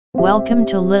Welcome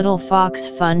to Little Fox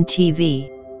Fun TV.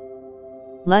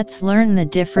 Let's learn the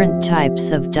different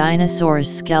types of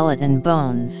dinosaurs' skeleton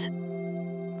bones.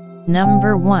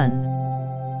 Number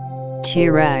 1.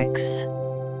 T-Rex.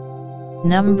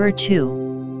 Number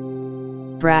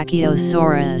 2.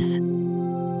 Brachiosaurus.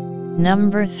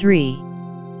 Number 3.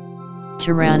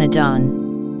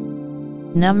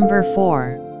 Pteranodon. Number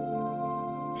 4.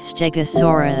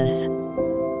 Stegosaurus.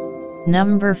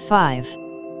 Number 5.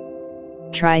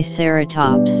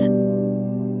 Triceratops.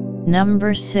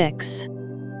 Number 6.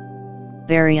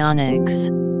 Baryonyx.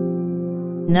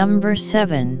 Number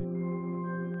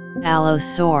 7.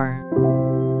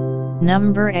 Allosaur.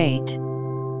 Number 8.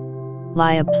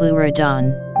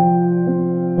 Liopleurodon.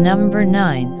 Number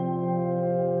 9.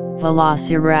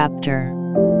 Velociraptor.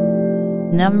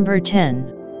 Number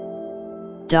 10.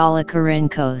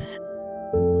 Dolichorhynchos.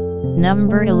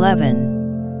 Number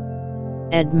 11.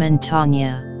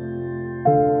 Edmontonia.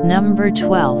 Number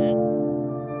 12.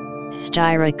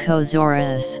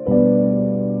 Styracosaurus.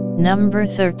 Number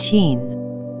 13.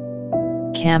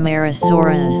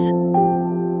 Camarasaurus.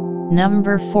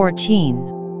 Number 14.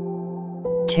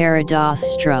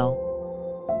 Pterodostro.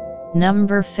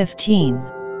 Number 15.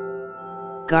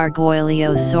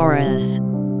 Gargoyleosaurus.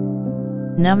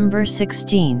 Number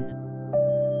 16.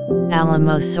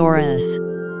 Alamosaurus.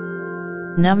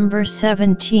 Number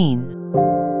 17.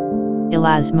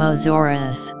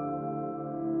 Elasmosaurus.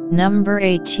 Number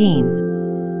 18.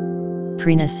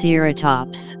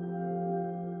 Prenoceratops.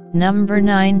 Number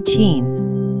 19.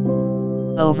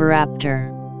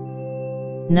 Oviraptor.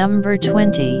 Number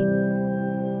 20.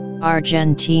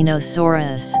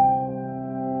 Argentinosaurus.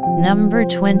 Number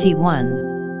 21.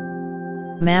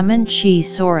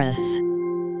 Mamenchisaurus.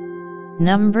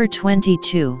 Number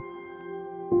 22.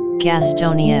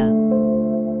 Gastonia.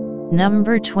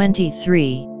 Number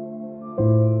 23.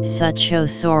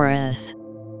 Suchosaurus.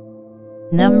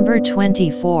 Number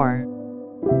 24.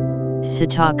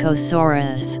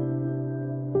 Psittacosaurus.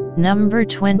 Number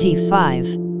 25.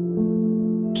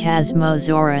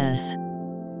 Chasmosaurus.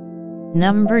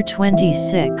 Number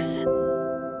 26.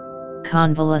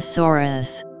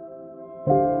 Convolusaurus.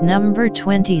 Number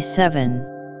 27.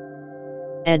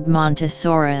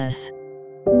 Edmontosaurus.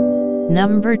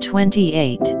 Number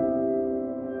 28.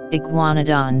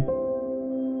 Iguanodon.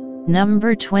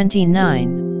 Number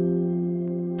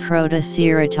 29.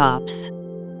 Protoceratops.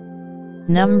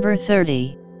 Number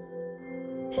 30.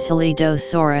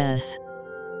 Coelodosaurus.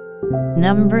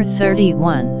 Number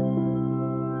 31.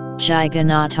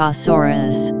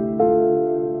 Giganotosaurus.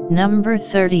 Number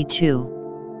 32.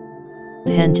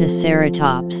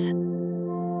 Pentaceratops.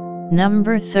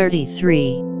 Number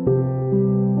 33.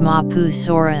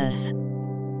 Mapusaurus.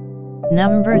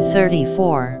 Number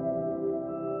 34.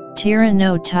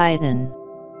 Tyrannotitan.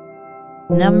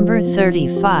 Number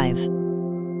 35.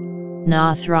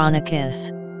 Nothronicus.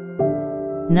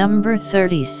 Number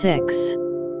 36.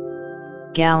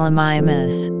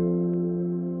 Gallimimus.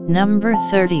 Number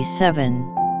 37.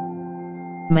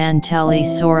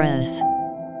 Mantellisaurus.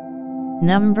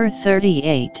 Number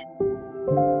 38.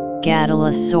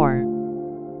 Gadilosaur.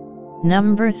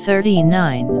 Number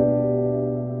 39.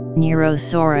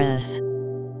 Neurosaurus.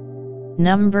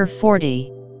 Number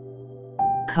 40.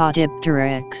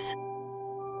 Caudipteryx.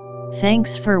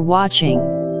 Thanks for watching.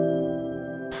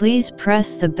 Please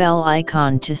press the bell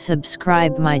icon to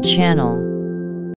subscribe my channel.